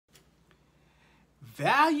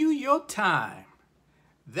Value your time.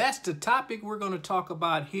 That's the topic we're going to talk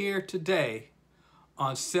about here today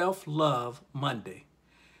on Self-Love Monday.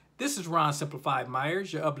 This is Ron Simplified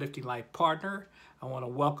Myers, your uplifting life partner. I want to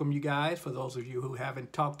welcome you guys. For those of you who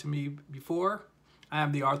haven't talked to me before, I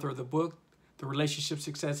am the author of the book, The Relationship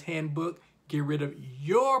Success Handbook. Get rid of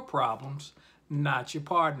your problems, not your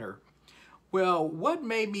partner. Well, what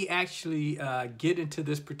made me actually get into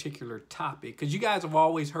this particular topic? Because you guys have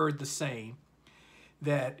always heard the saying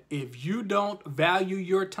that if you don't value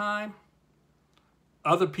your time,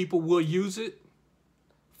 other people will use it.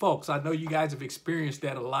 Folks, I know you guys have experienced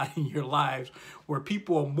that a lot in your lives, where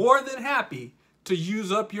people are more than happy to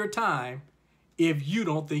use up your time if you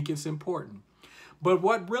don't think it's important. But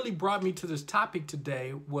what really brought me to this topic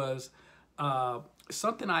today was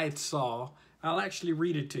something I had saw. I'll actually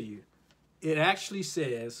read it to you. It actually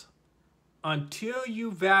says, until you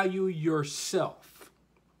value yourself,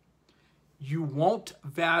 you won't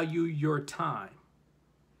value your time.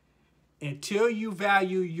 Until you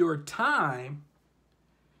value your time,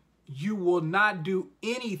 you will not do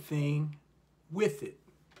anything with it.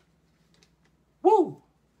 Woo!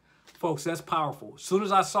 Folks, that's powerful. As soon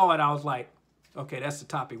as I saw it, I was like, okay, that's the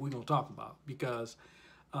topic we're going to talk about, because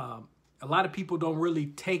a lot of people don't really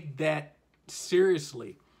take that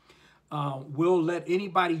seriously. We'll let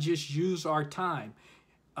anybody just use our time.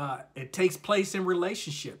 It takes place in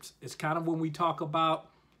relationships. It's kind of when we talk about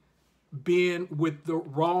being with the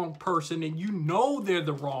wrong person and you know they're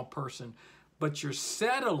the wrong person, but you're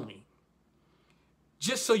settling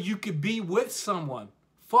just so you could be with someone.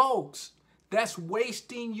 Folks, that's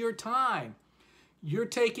wasting your time. You're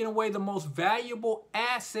taking away the most valuable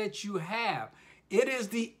asset you have. It is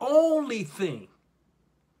the only thing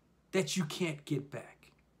that you can't get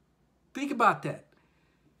back. Think about that.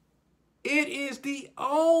 It is the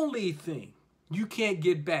only thing you can't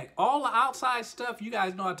get back. All the outside stuff, you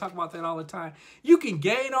guys know I talk about that all the time. You can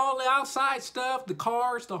gain all the outside stuff, the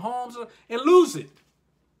cars, the homes, and lose it.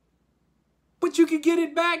 But you can get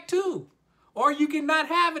it back too. Or you can not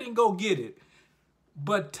have it and go get it.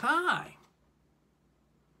 But time,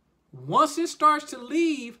 once it starts to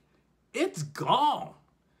leave, it's gone.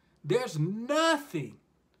 There's nothing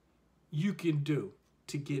you can do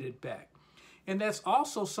to get it back. And that's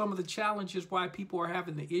also some of the challenges why people are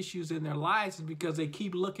having the issues in their lives, is because they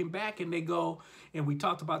keep looking back and they go, and we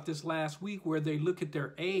talked about this last week, where they look at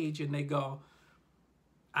their age and they go,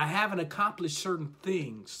 I haven't accomplished certain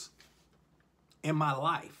things in my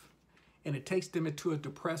life. And it takes them into a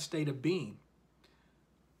depressed state of being.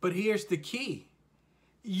 But here's the key.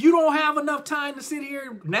 You don't have enough time to sit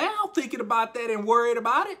here now thinking about that and worried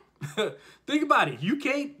about it. Think about it. You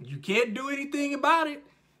can't do anything about it.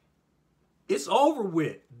 It's over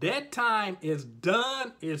with. That time is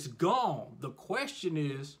done. It's gone. The question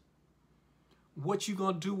is, what you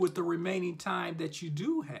going to do with the remaining time that you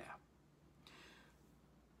do have?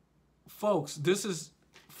 Folks, this is,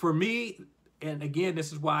 for me, and again,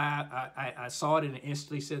 this is why I saw it and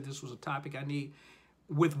instantly said this was a topic I need.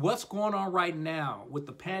 With what's going on right now, with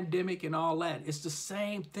the pandemic and all that, it's the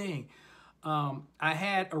same thing. I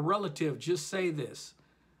had a relative just say this,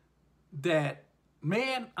 that,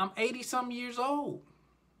 man, I'm 80-something years old.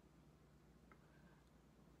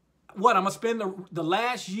 What, I'm going to spend the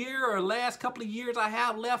last year or last couple of years I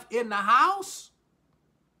have left in the house?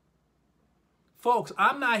 Folks,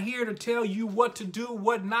 I'm not here to tell you what to do,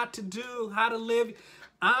 what not to do, how to live.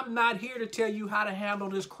 I'm not here to tell you how to handle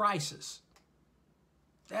this crisis.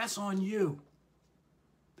 That's on you.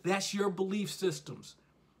 That's your belief systems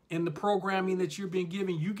and the programming that you're being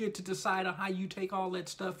given. You get to decide on how you take all that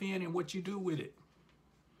stuff in and what you do with it.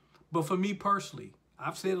 But for me personally,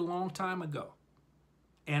 I've said a long time ago,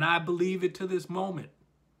 and I believe it to this moment,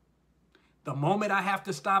 the moment I have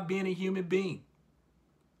to stop being a human being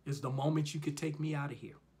is the moment you could take me out of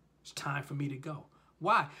here. It's time for me to go.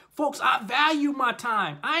 Why? Folks, I value my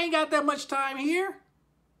time. I ain't got that much time here.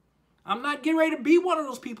 I'm not getting ready to be one of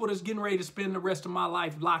those people that's getting ready to spend the rest of my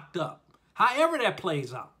life locked up. However that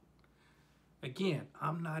plays out. Again,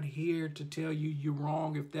 I'm not here to tell you you're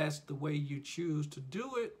wrong if that's the way you choose to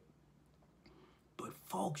do it. But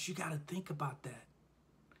folks, you got to think about that.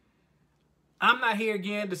 I'm not here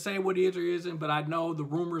again to say what is or isn't, but I know the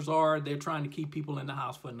rumors are they're trying to keep people in the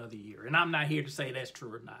house for another year. And I'm not here to say that's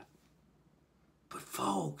true or not. But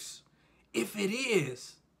folks, if it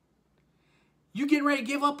is, you getting ready to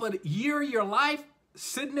give up a year of your life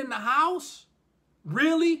sitting in the house?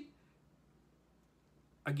 Really?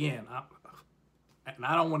 Again,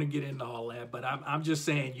 I don't want to get into all that, but I'm just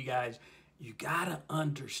saying, you guys, you got to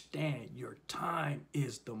understand your time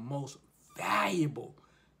is the most valuable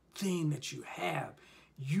thing that you have.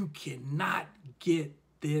 You cannot get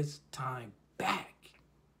this time back.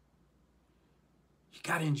 You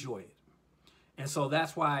got to enjoy it. And so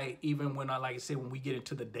that's why even when like I said, when we get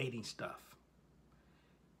into the dating stuff,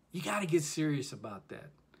 you got to get serious about that.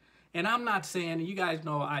 And I'm not saying, and you guys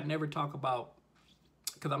know I never talk about,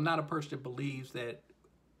 because I'm not a person that believes that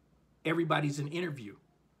everybody's an interview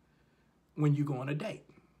when you go on a date.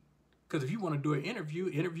 Because if you want to do an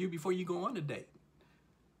interview before you go on a date.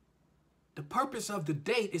 The purpose of the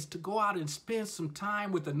date is to go out and spend some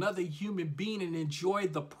time with another human being and enjoy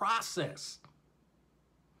the process.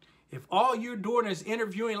 If all you're doing is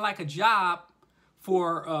interviewing like a job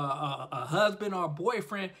for a husband or a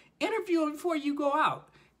boyfriend, interview them before you go out.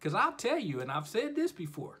 Because I'll tell you, and I've said this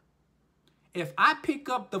before, if I pick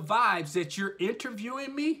up the vibes that you're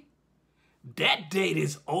interviewing me, that date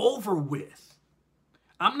is over with.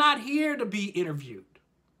 I'm not here to be interviewed.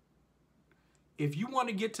 If you want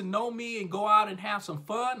to get to know me and go out and have some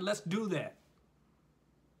fun, let's do that.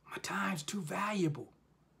 My time's too valuable.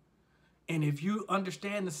 And if you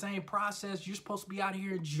understand the same process, you're supposed to be out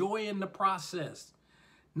here enjoying the process,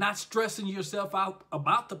 not stressing yourself out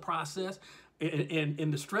about the process.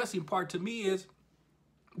 And the stressing part to me is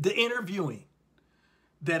the interviewing.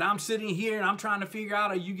 That I'm sitting here and I'm trying to figure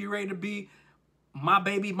out, are you getting ready to be my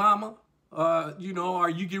baby mama? You know, are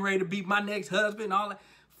you getting ready to be my next husband? All that.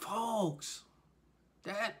 Folks,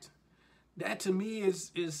 that to me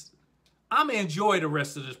is I'm going to enjoy the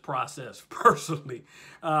rest of this process personally.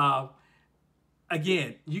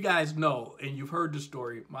 Again, you guys know, and you've heard the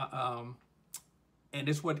story, and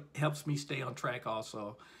it's what helps me stay on track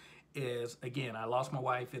also, is, again, I lost my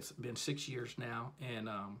wife. It's been 6 years now, and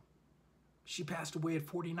she passed away at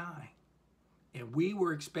 49. And we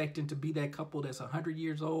were expecting to be that couple that's 100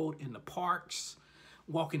 years old in the parks,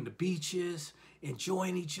 walking the beaches,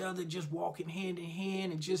 enjoying each other, just walking hand in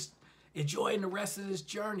hand and just enjoying the rest of this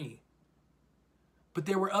journey. But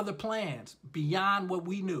there were other plans beyond what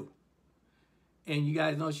we knew. And you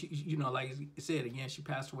guys know, she, you know, like I said, again, she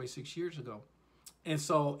passed away 6 years ago. And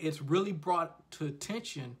so it's really brought to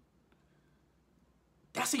attention,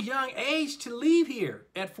 that's a young age to leave here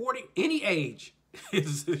at 40. Any age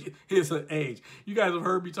is an age. You guys have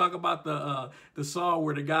heard me talk about the song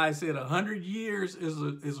where the guy said 100 years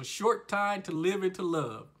is a short time to live and to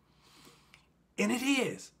love. And it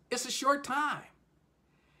is. It's a short time.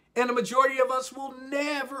 And the majority of us will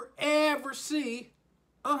never, ever see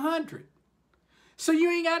 100. So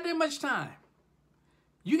you ain't got that much time.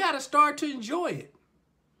 You got to start to enjoy it.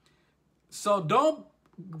 So don't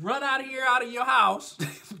run out of your house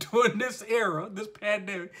during this era, this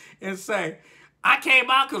pandemic, and say, I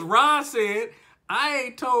came out because Ron said, I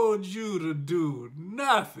ain't told you to do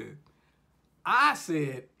nothing. I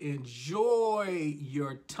said, enjoy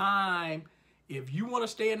your time. If you want to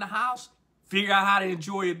stay in the house, figure out how to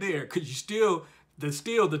enjoy it there, because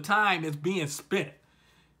the time is being spent.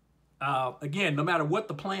 Again, no matter what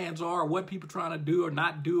the plans are, or what people are trying to do or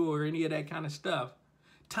not do, or any of that kind of stuff,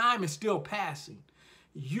 time is still passing.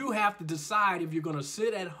 You have to decide if you're going to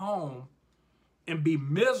sit at home and be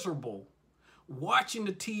miserable, watching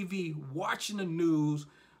the TV, watching the news,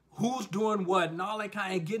 who's doing what, and all that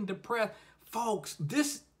kind of getting depressed. Folks,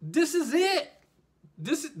 this is it.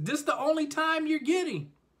 This the only time you're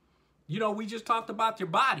getting. You know, we just talked about your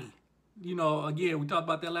body. You know, again, we talked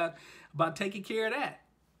about that about taking care of that.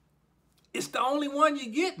 It's the only one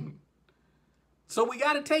you're getting. So we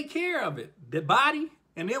got to take care of it, the body,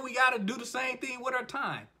 and then we got to do the same thing with our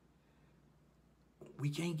time. We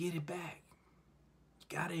can't get it back.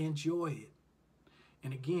 You got to enjoy it.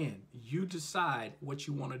 And again, you decide what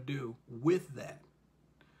you want to do with that.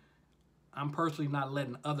 I'm personally not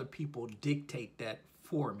letting other people dictate that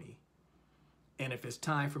for me. And if it's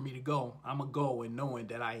time for me to go, I'm going to go and knowing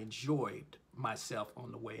that I enjoyed myself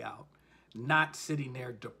on the way out. Not sitting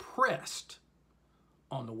there depressed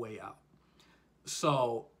on the way out.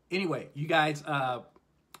 So anyway, you guys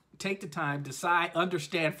take the time, decide,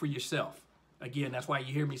 understand for yourself. Again, that's why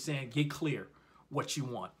you hear me saying get clear what you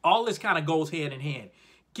want. All this kind of goes hand in hand.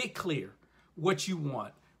 Get clear what you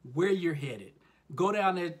want, where you're headed. Go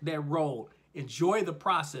down that road. Enjoy the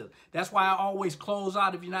process. That's why I always close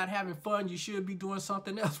out. If you're not having fun, you should be doing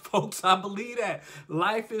something else, folks. I believe that.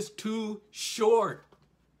 Life is too short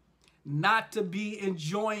not to be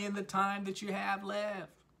enjoying the time that you have left.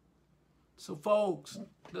 So, folks,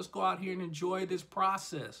 let's go out here and enjoy this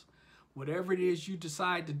process, whatever it is you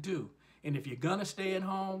decide to do. And if you're going to stay at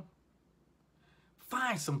home,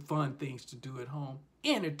 find some fun things to do at home.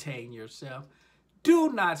 Entertain yourself.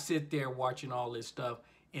 Do not sit there watching all this stuff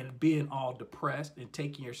and being all depressed and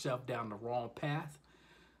taking yourself down the wrong path.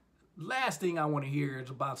 Last thing I want to hear is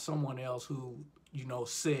about someone else who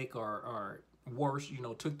sick or worse,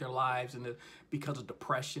 took their lives because of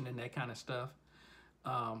depression and that kind of stuff.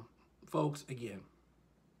 Folks, again,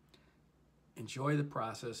 enjoy the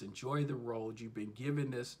process, enjoy the road. You've been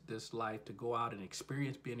given this life to go out and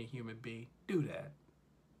experience being a human being. Do that.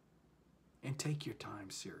 And take your time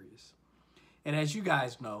serious. And as you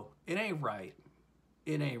guys know, it ain't right.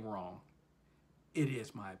 It ain't wrong. It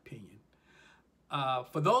is my opinion.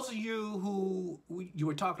 For those of you who you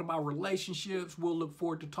were talking about relationships, we'll look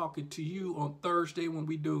forward to talking to you on Thursday when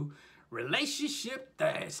we do Relationship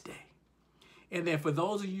Thursday. And then for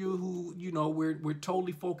those of you who, we're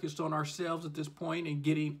totally focused on ourselves at this point and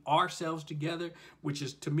getting ourselves together, which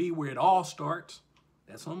is, to me, where it all starts.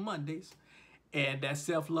 That's on Mondays. And that's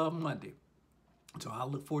Self-Love Monday. So I'll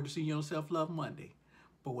look forward to seeing you on Self-Love Monday.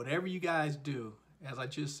 But whatever you guys do, as I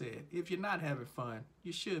just said, if you're not having fun,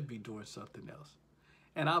 you should be doing something else.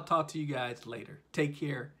 And I'll talk to you guys later. Take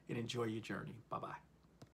care and enjoy your journey. Bye-bye.